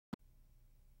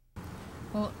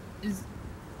Well,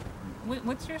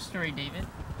 what's your story, David?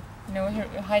 You know,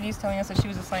 Heidi's telling us that she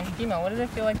was assigned female. What did it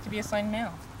feel like to be assigned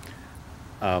male?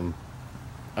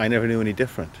 I never knew any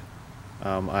different.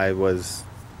 I was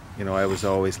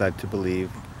always led to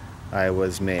believe I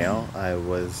was male. I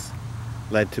was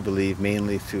led to believe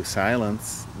mainly through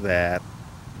silence that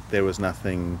there was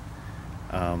nothing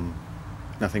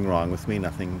wrong with me,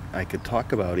 nothing I could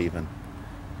talk about even.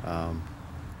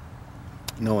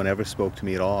 No one ever spoke to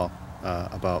me at all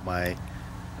about my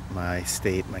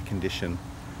state, my condition.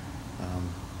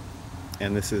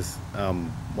 And this is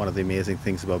one of the amazing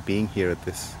things about being here at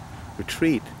this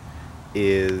retreat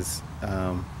is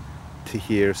to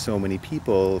hear so many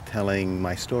people telling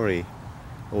my story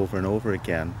over and over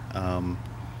again.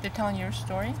 They're telling your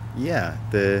story? Yeah,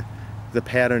 the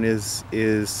pattern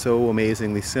is so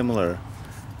amazingly similar,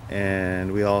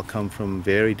 and we all come from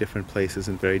very different places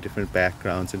and very different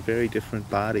backgrounds and very different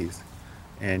bodies,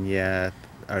 and yet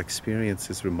our experience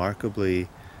is remarkably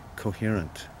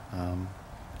coherent.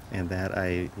 And that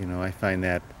I find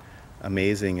that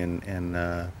amazing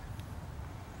and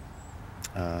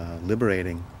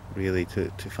liberating, really,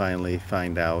 to finally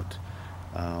find out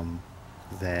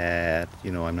that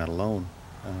I'm not alone.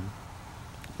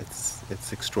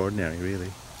 It's extraordinary,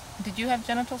 really. Did you have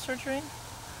genital surgery?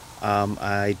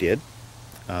 I did,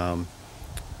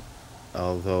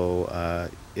 although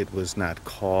it was not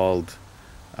called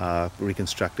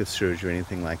reconstructive surgery or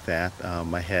anything like that.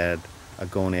 I had a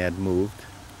gonad moved.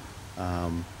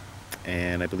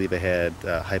 And I believe I had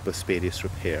hypospadias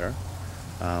repair,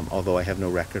 although I have no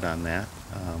record on that.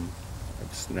 I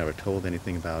was never told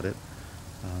anything about it.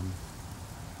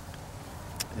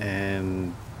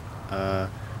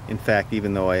 In fact,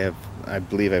 even though I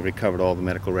believe I've recovered all the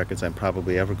medical records I'm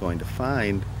probably ever going to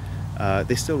find,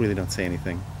 they still really don't say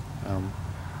anything,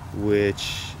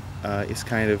 which is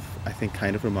I think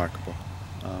kind of remarkable.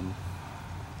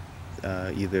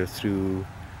 Either through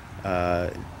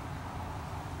a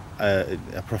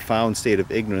profound state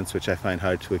of ignorance, which I find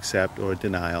hard to accept, or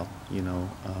denial.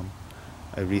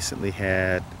 I recently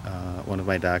had one of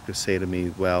my doctors say to me,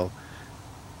 well,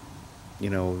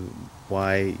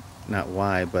 not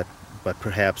why, but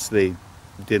perhaps they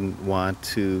didn't want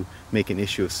to make an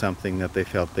issue of something that they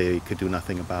felt they could do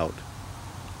nothing about.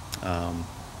 Of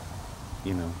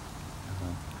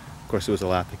course, there was a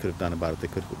lot they could have done about it. They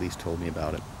could have at least told me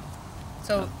about it.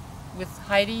 So, with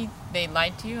Heidi, they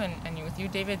lied to you, and with you,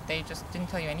 David, they just didn't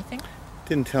tell you anything?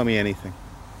 Didn't tell me anything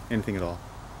at all.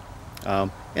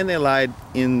 And they lied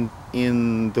in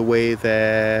the way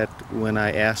that when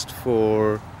I asked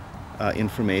for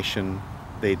information,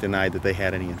 they denied that they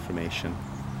had any information,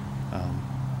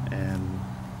 and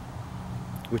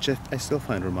which I still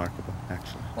find remarkable,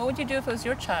 actually. What would you do if it was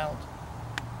your child?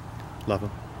 Love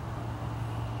him.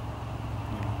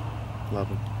 Love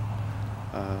him.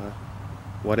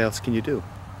 What else can you do?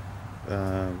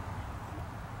 I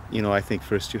think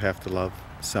first you have to love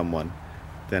someone.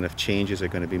 Then if changes are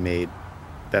going to be made,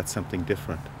 that's something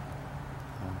different.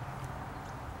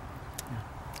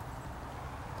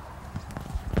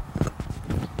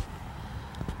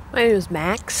 My name is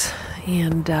Max,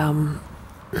 and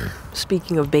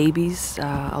speaking of babies,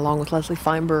 along with Leslie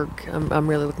Feinberg, I'm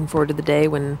really looking forward to the day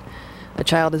when a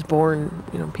child is born.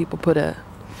 People put a,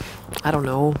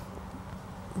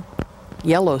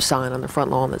 yellow sign on the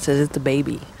front lawn that says it's a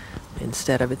baby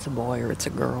instead of it's a boy or it's a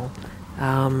girl.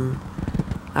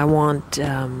 I want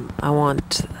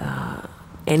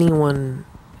anyone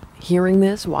hearing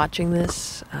this, watching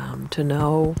this, to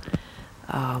know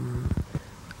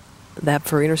that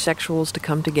for intersexuals to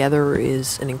come together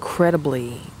is an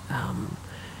incredibly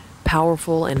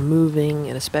powerful and moving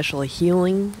and especially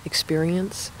healing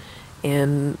experience.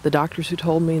 And the doctors who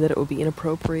told me that it would be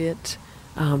inappropriate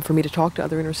for me to talk to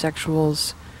other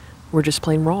intersexuals were just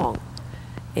plain wrong.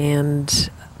 And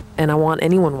I want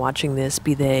anyone watching this,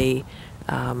 be they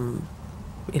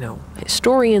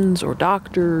historians or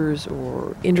doctors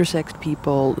or intersex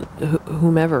people,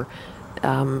 whomever,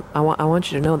 I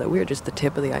want you to know that we are just the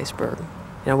tip of the iceberg.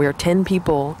 We are 10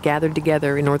 people gathered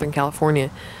together in Northern California,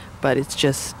 but it's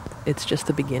just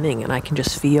the beginning, and I can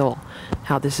just feel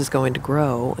how this is going to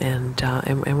grow, and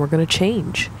we're going to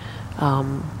change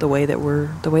the way that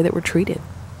we're treated.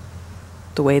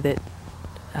 The way that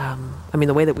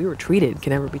the way that we were treated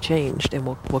can never be changed, and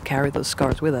we'll carry those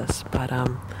scars with us.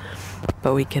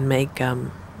 But we can make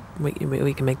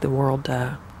we can make the world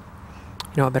a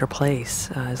better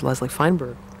place. As Leslie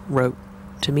Feinberg wrote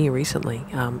to me recently,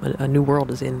 a new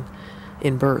world is in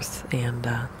birth, and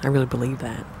I really believe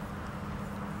that.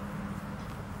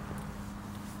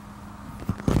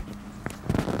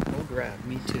 Oh, grab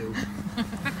me too.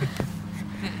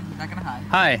 Not gonna hide.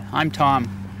 Hi, I'm Tom.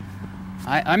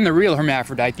 I'm the real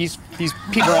hermaphrodite. These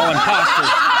people are all imposters.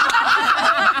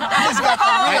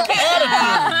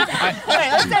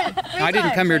 I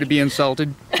didn't come here to be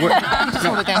insulted. Just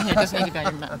hold it down here. It doesn't need to be on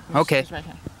your mouth. Okay. It's right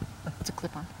here. It's a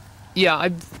clip on. Yeah,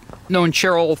 I've known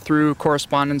Cheryl through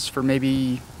correspondence for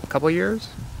maybe a couple of years.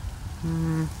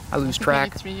 I lose track.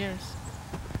 Maybe 3 years.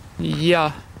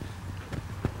 Yeah.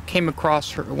 Came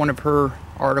across one of her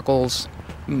articles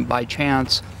by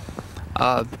chance.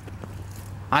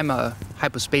 I'm a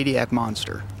hypospadiac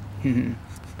monster.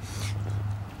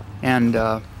 And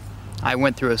I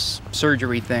went through a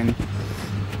surgery thing.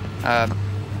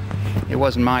 It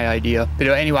wasn't my idea. But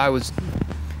anyway, I was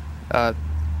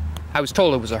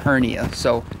told it was a hernia.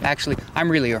 So actually,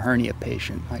 I'm really a hernia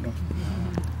patient. I don't.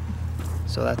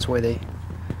 So that's why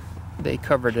they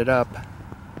covered it up.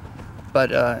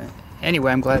 But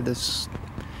anyway, I'm glad this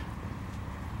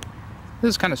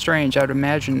is kind of strange. I'd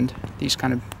imagined these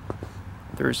kind of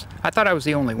I thought I was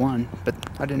the only one, but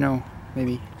I didn't know.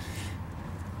 Maybe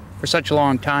for such a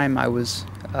long time I was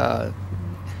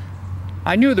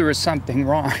I knew there was something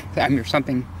wrong. I mean,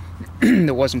 something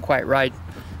that wasn't quite right.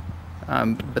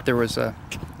 But there was it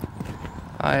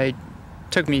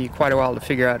took me quite a while to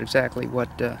figure out exactly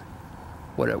what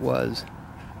it was.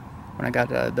 When I got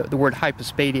the word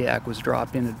hypospadiac was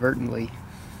dropped inadvertently,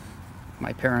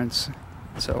 my parents.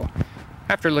 So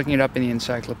after looking it up in the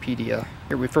encyclopedia,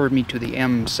 it referred me to the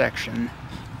M section,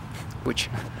 which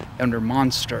under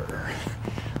monster.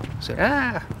 So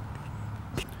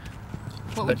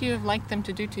What would you have liked them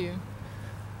to do to you?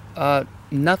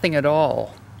 Nothing at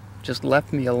all. Just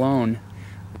left me alone.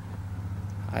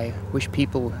 I wish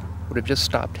people would have just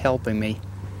stopped helping me.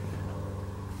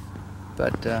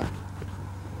 But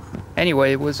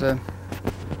anyway, it was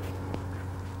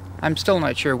I'm still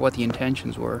not sure what the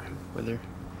intentions were, whether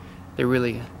they're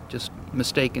really just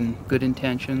mistaken good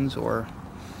intentions, or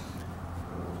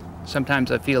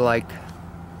sometimes I feel like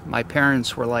my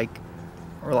parents were like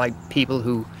people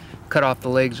who cut off the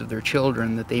legs of their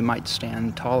children that they might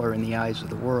stand taller in the eyes of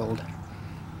the world.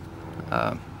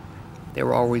 They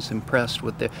were always impressed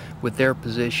with their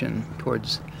position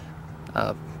towards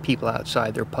people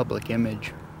outside their public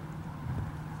image.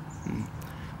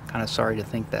 Kind of sorry to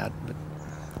think that,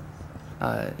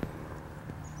 but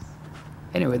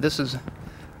anyway, this is a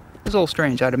little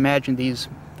strange. I'd imagined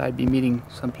I'd be meeting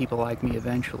some people like me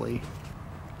eventually,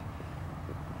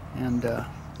 and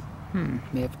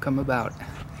may have come about.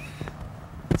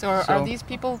 So are these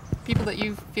people that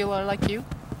you feel are like you?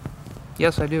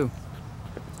 Yes, I do.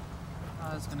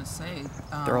 I was gonna say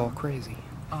They're all crazy.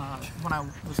 when I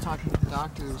was talking to the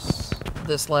doctors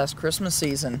this last Christmas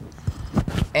season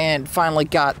and finally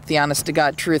got the honest to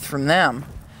God truth from them,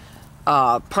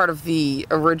 part of the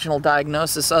original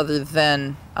diagnosis, other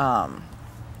than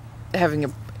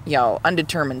having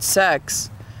undetermined sex,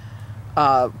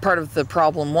 part of the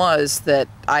problem was that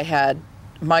I had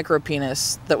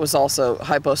micropenis that was also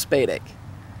hypospadic.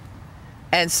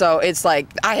 And so it's like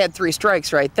I had 3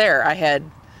 strikes right there. I had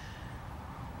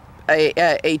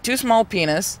a too small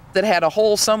penis that had a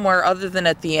hole somewhere other than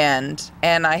at the end,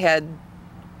 and I had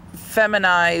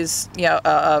feminized,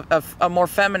 a more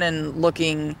feminine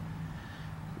looking,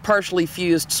 partially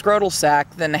fused scrotal sac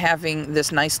than having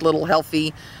this nice little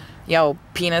healthy,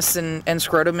 penis and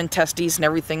scrotum and testes and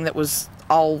everything that was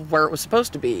all where it was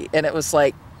supposed to be. And it was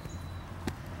like,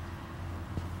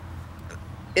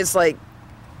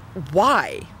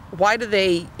 why? Why do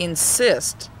they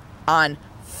insist on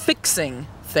fixing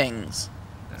things?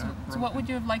 So what would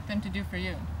you have liked them to do for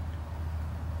you?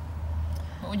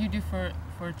 What would you do for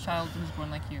a child who's born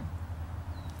like you?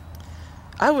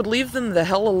 I would leave them the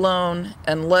hell alone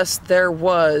unless there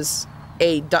was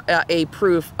a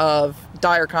proof of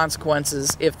dire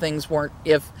consequences if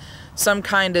some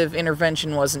kind of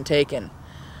intervention wasn't taken.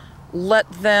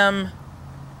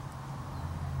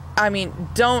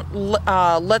 Don't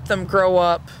let them grow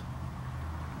up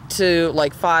to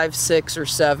like 5, 6, or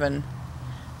 7,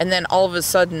 and then all of a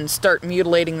sudden start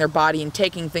mutilating their body and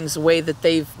taking things away that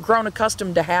they've grown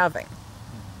accustomed to having.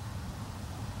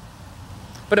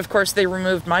 But of course they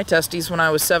removed my testes when I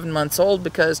was 7 months old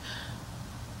because,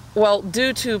 well,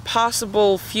 due to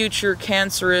possible future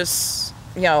cancerous,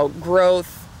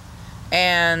 growth,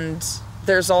 and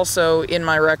there's also in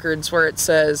my records where it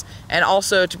says, and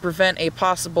also to prevent a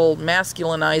possible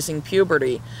masculinizing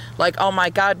puberty. Like, oh my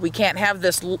God, we can't have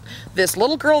this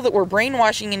little girl that we're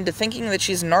brainwashing into thinking that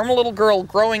she's a normal little girl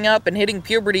growing up and hitting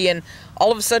puberty and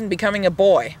all of a sudden becoming a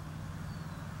boy.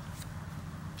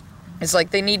 It's like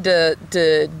they need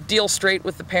to deal straight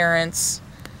with the parents.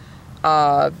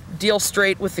 deal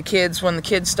straight with the kids when the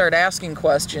kids start asking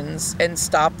questions, and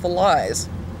stop the lies.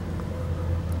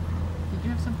 Did you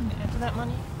have something to add to that,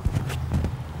 Monique?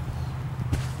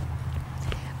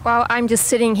 Well, I'm just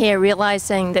sitting here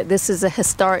realizing that this is a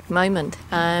historic moment,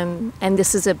 and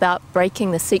this is about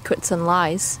breaking the secrets and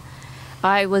lies.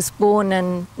 I was born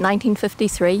in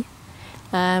 1953.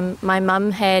 My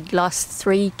mum had lost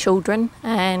 3 children,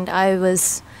 and I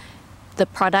was the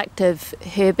product of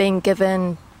her being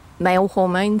given male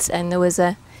hormones, and there was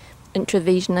a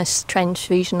intravenous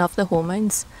transfusion of the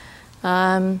hormones.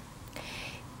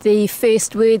 The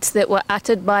first words that were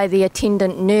uttered by the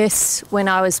attendant nurse when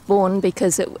I was born,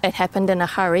 because it happened in a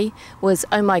hurry, was,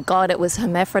 "Oh my God, it was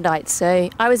hermaphrodites." So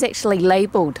I was actually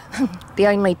labelled the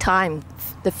only time,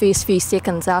 the first few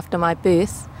seconds after my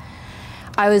birth.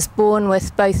 I was born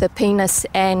with both a penis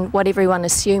and what everyone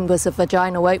assumed was a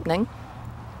vaginal opening.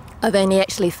 I've only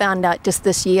actually found out just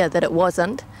this year that it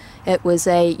wasn't. It was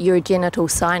a urogenital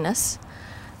sinus.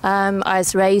 I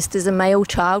was raised as a male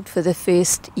child for the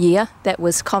first year. That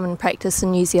was common practice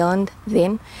in New Zealand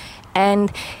then.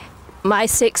 And my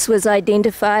sex was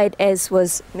identified as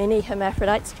was many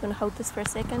hermaphrodites. Do you want to hold this for a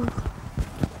second?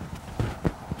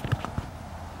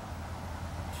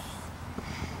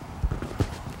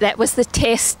 That was the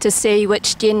test to see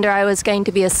which gender I was going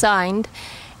to be assigned.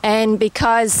 And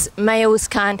because males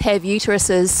can't have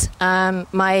uteruses,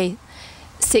 my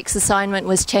sex assignment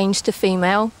was changed to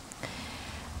female.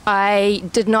 I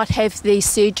did not have the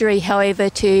surgery,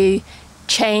 however, to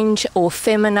change or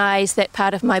feminize that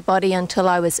part of my body until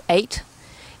I was 8.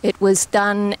 It was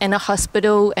done in a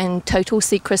hospital in total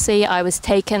secrecy. I was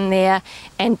taken there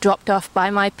and dropped off by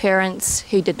my parents,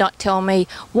 who did not tell me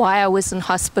why I was in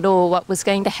hospital or what was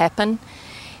going to happen.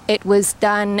 It was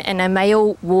done in a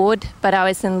male ward, but I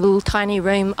was in a little tiny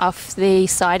room off the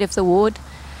side of the ward.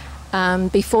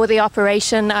 Before the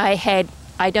operation,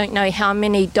 I don't know how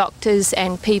many doctors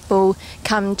and people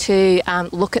come to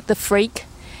look at the freak,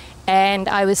 and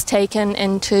I was taken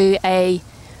into a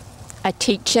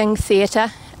teaching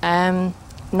theatre,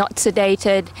 not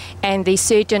sedated, and the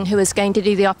surgeon who was going to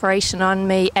do the operation on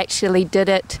me actually did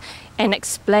it and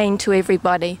explained to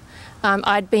everybody.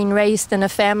 I'd been raised in a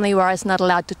family where I was not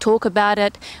allowed to talk about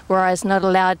it, where I was not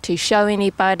allowed to show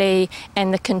anybody,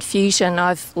 and the confusion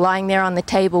of lying there on the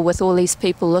table with all these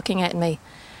people looking at me.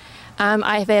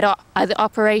 I have had other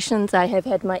operations. I have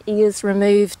had my ears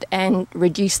removed and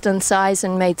reduced in size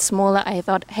and made smaller. I have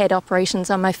had operations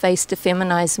on my face to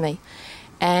feminize me.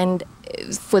 And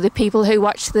for the people who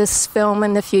watch this film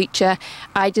in the future,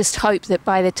 I just hope that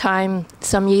by the time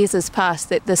some years has passed,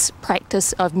 that this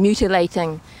practice of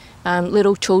mutilating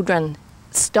little children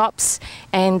stops,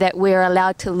 and that we're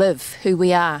allowed to live who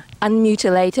we are,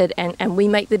 unmutilated, and we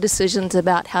make the decisions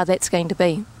about how that's going to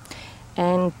be.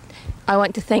 And I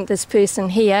want to thank this person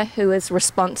here who is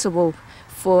responsible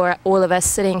for all of us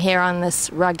sitting here on this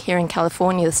rug here in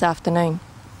California this afternoon.